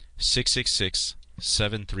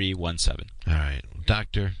 312-666-7317. All right.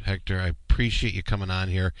 Dr. Hector, I appreciate you coming on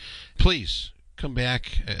here. Please come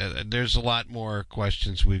back. There's a lot more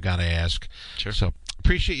questions we've got to ask. Sure. So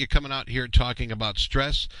appreciate you coming out here talking about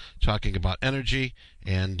stress, talking about energy,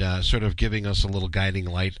 and sort of giving us a little guiding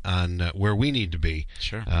light on where we need to be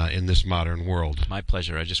in this modern world. My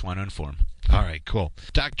pleasure. I just want to inform. All right, cool.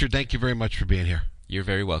 Doctor, thank you very much for being here. You're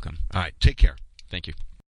very welcome. All right, take care. Thank you.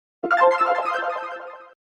 All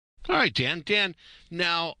right, Dan. Dan,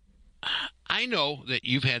 now, I know that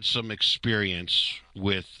you've had some experience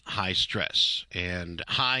with high stress and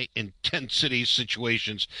high intensity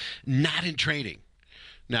situations, not in training.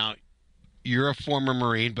 Now, you're a former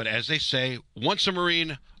Marine, but as they say, once a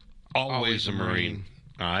Marine, always a Marine.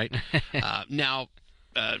 All right? Now,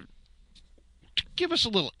 give us a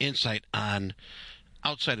little insight on,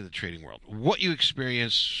 outside of the training world, what you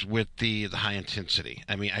experience with the high intensity.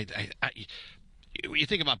 I mean, you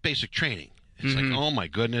think about basic training. It's like, oh my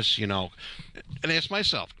goodness, you know. And I ask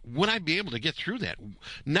myself, would I be able to get through that?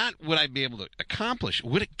 Not would I be able to accomplish.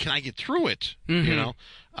 Can I get through it? You know.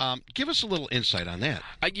 Give us a little insight on that.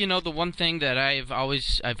 You know, the one thing that I've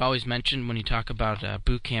always mentioned when you talk about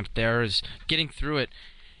boot camp there is getting through it.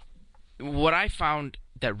 What I found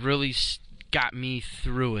that really got me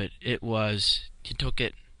through it, it was you took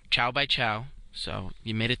it chow by chow. So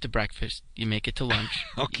you made it to breakfast, you make it to lunch,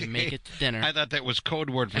 okay. You make it to dinner. I thought that was code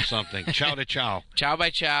word for something. Chow to chow. Chow by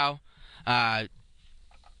chow.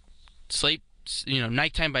 Sleep, you know,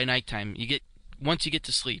 nighttime by nighttime. Once you get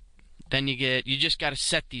to sleep, then you just got to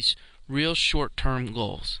set these real short-term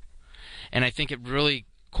goals. And I think it really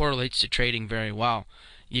correlates to trading very well.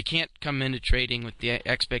 You can't come into trading with the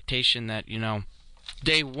expectation that, you know,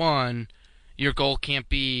 day one, your goal can't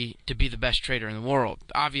be to be the best trader in the world.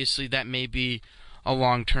 Obviously, that may be a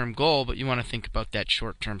long-term goal, but you want to think about that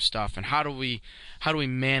short-term stuff and how do we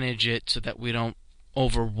manage it so that we don't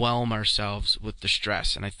overwhelm ourselves with the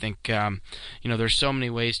stress. And I think you know, there's so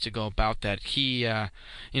many ways to go about that. He you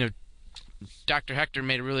know, Dr. Hector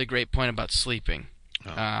made a really great point about sleeping.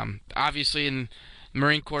 Obviously, in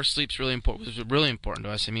Marine Corps, sleep's really important. Was really important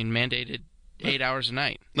to us. I mean, mandated 8 hours a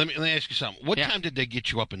night. Let me ask you something. What time did they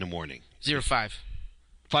get you up in the morning? 05.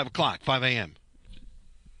 5 o'clock, 5 a.m.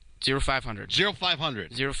 0500.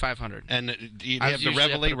 0500. 0500. And you have the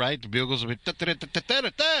reveille, right? The bugles will be,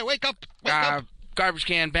 wake up, wake up. Garbage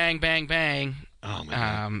can, bang, bang, bang. Oh, my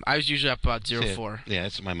God. I was usually up about 04. Yeah,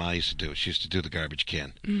 that's what my mom used to do. She used to do the garbage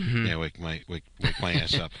can. Yeah, wake my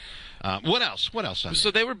ass up. What else? What else on So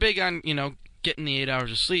that? they were big on, you know, getting the 8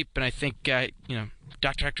 hours of sleep, and I think, you know,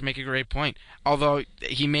 Dr. Hector make a great point. Although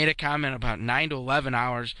he made a comment about 9 to 11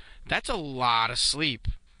 hours, that's a lot of sleep.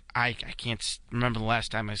 I can't remember the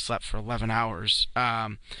last time I slept for 11 hours.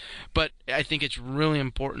 But I think it's really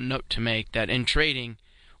important note to make that in trading,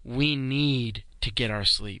 we need to get our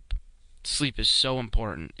sleep. Sleep is so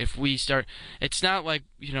important. If we start, it's not like,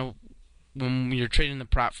 you know, when you're trading the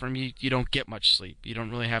prop firm, you don't get much sleep. You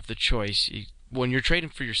don't really have the choice. When you're trading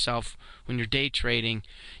for yourself, when you're day trading,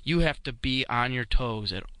 you have to be on your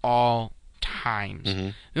toes at all times.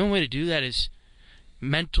 The only way to do that is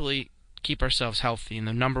mentally keep ourselves healthy, and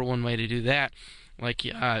the number one way to do that, like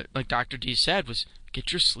Dr. D said, was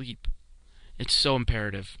get your sleep. It's so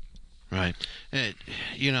imperative. Right.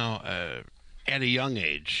 You know, at a young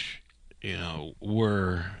age,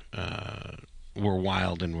 we're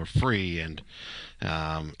wild and we're free, and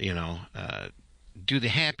do the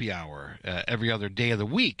happy hour every other day of the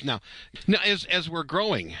week. Now as we're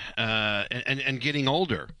growing and getting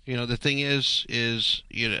older, the thing is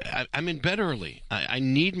I'm in bed early. I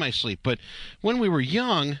need my sleep. But when we were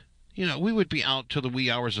young, we would be out till the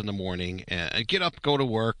wee hours in the morning and get up, go to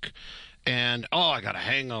work, and I got a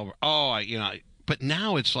hangover. But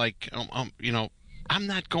now it's like I'm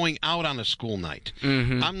not going out on a school night.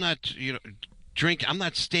 Mm-hmm. I'm not drinking. I'm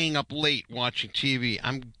not staying up late watching TV.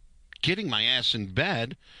 I'm getting my ass in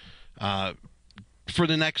bed for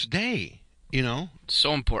the next day,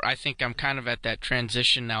 So important. I think I'm kind of at that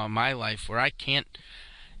transition now in my life where I can't.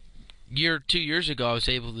 2 years ago, I was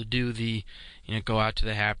able to do the, go out to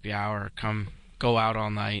the happy hour, go out all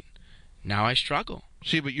night. Now I struggle.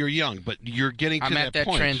 See, but you're young, but you're getting to that point. I'm at that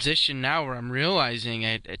transition now where I'm realizing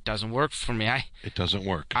it doesn't work for me. It doesn't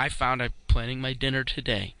work. I found I'm planning my dinner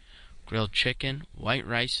today. Grilled chicken, white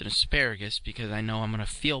rice, and asparagus because I know I'm going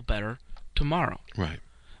to feel better tomorrow. Right.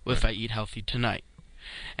 If I eat healthy tonight.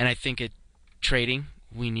 And I think trading,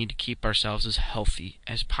 we need to keep ourselves as healthy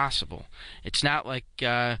as possible. It's not like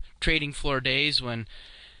trading floor days when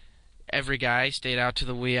every guy stayed out to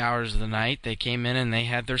the wee hours of the night. They came in and they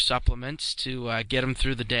had their supplements to get them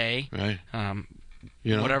through the day. Right.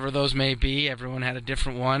 Whatever those may be, everyone had a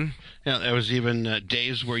different one. Yeah, there was even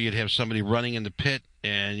days where you'd have somebody running in the pit,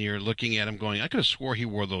 and you're looking at him going, I could have swore he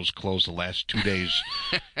wore those clothes the last 2 days.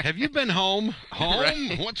 Have you been home? Home?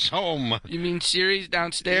 Right. What's home? You mean Series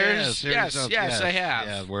downstairs? Yes, I have.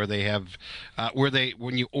 Yeah, where they have,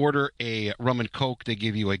 when you order a rum and Coke, they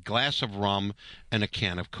give you a glass of rum and a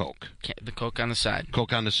can of Coke. The Coke on the side.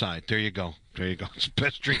 Coke on the side. There you go. It's the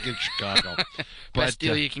best drink in Chicago. Best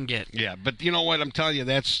deal you can get. Yeah, but you know what? I'm telling you,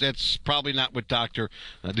 that's probably not what Dr.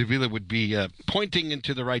 Davila would be pointing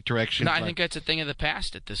into the right direction. No, I think that's a thing of the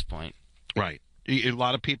past at this point. Right. A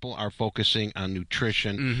lot of people are focusing on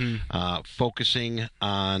nutrition, focusing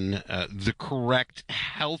on the correct,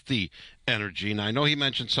 healthy energy. And I know he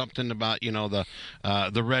mentioned something about,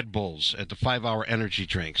 the Red Bulls at the 5-hour energy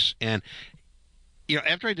drinks. And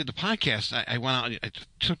after I did the podcast, I went out and I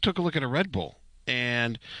took a look at a Red Bull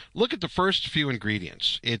and look at the first few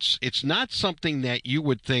ingredients. It's not something that you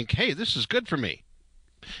would think, hey, this is good for me.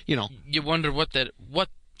 You wonder what the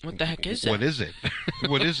heck is that? What is it?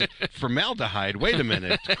 What is it? Formaldehyde. Wait a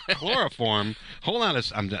minute. Chloroform. Hold on.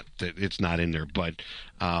 It's not in there, but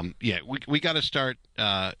we got to start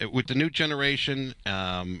with the new generation.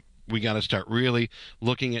 We got to start really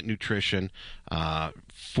looking at nutrition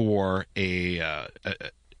for a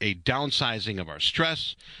downsizing of our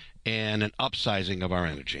stress and an upsizing of our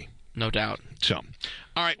energy. No doubt. So,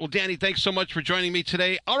 all right. Well, Danny, thanks so much for joining me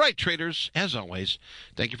today. All right, traders, as always,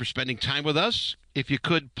 thank you for spending time with us. If you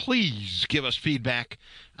could, please give us feedback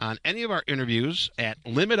on any of our interviews at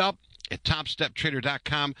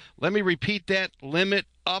limitup@topsteptrader.com. Let me repeat that,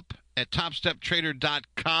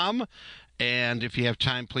 limitup@topsteptrader.com. And if you have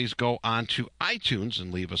time, please go on to iTunes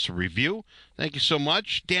and leave us a review. Thank you so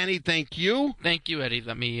much. Danny, thank you. Thank you, Eddie.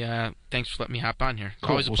 Thanks for letting me hop on here.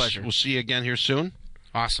 Cool. Always a pleasure. We'll see you again here soon.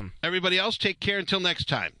 Awesome. Everybody else, take care until next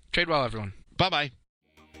time. Trade well, everyone. Bye-bye.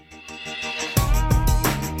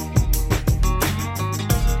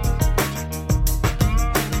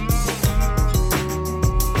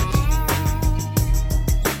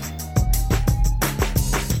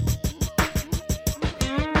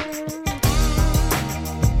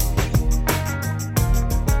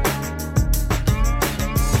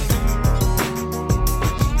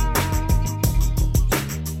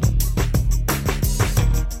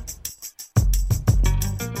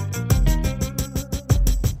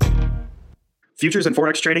 Futures and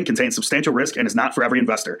Forex trading contains substantial risk and is not for every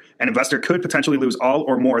investor. An investor could potentially lose all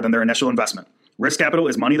or more than their initial investment. Risk capital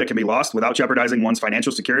is money that can be lost without jeopardizing one's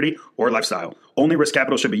financial security or lifestyle. Only risk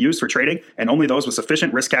capital should be used for trading, and only those with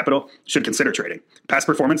sufficient risk capital should consider trading. Past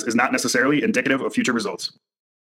performance is not necessarily indicative of future results.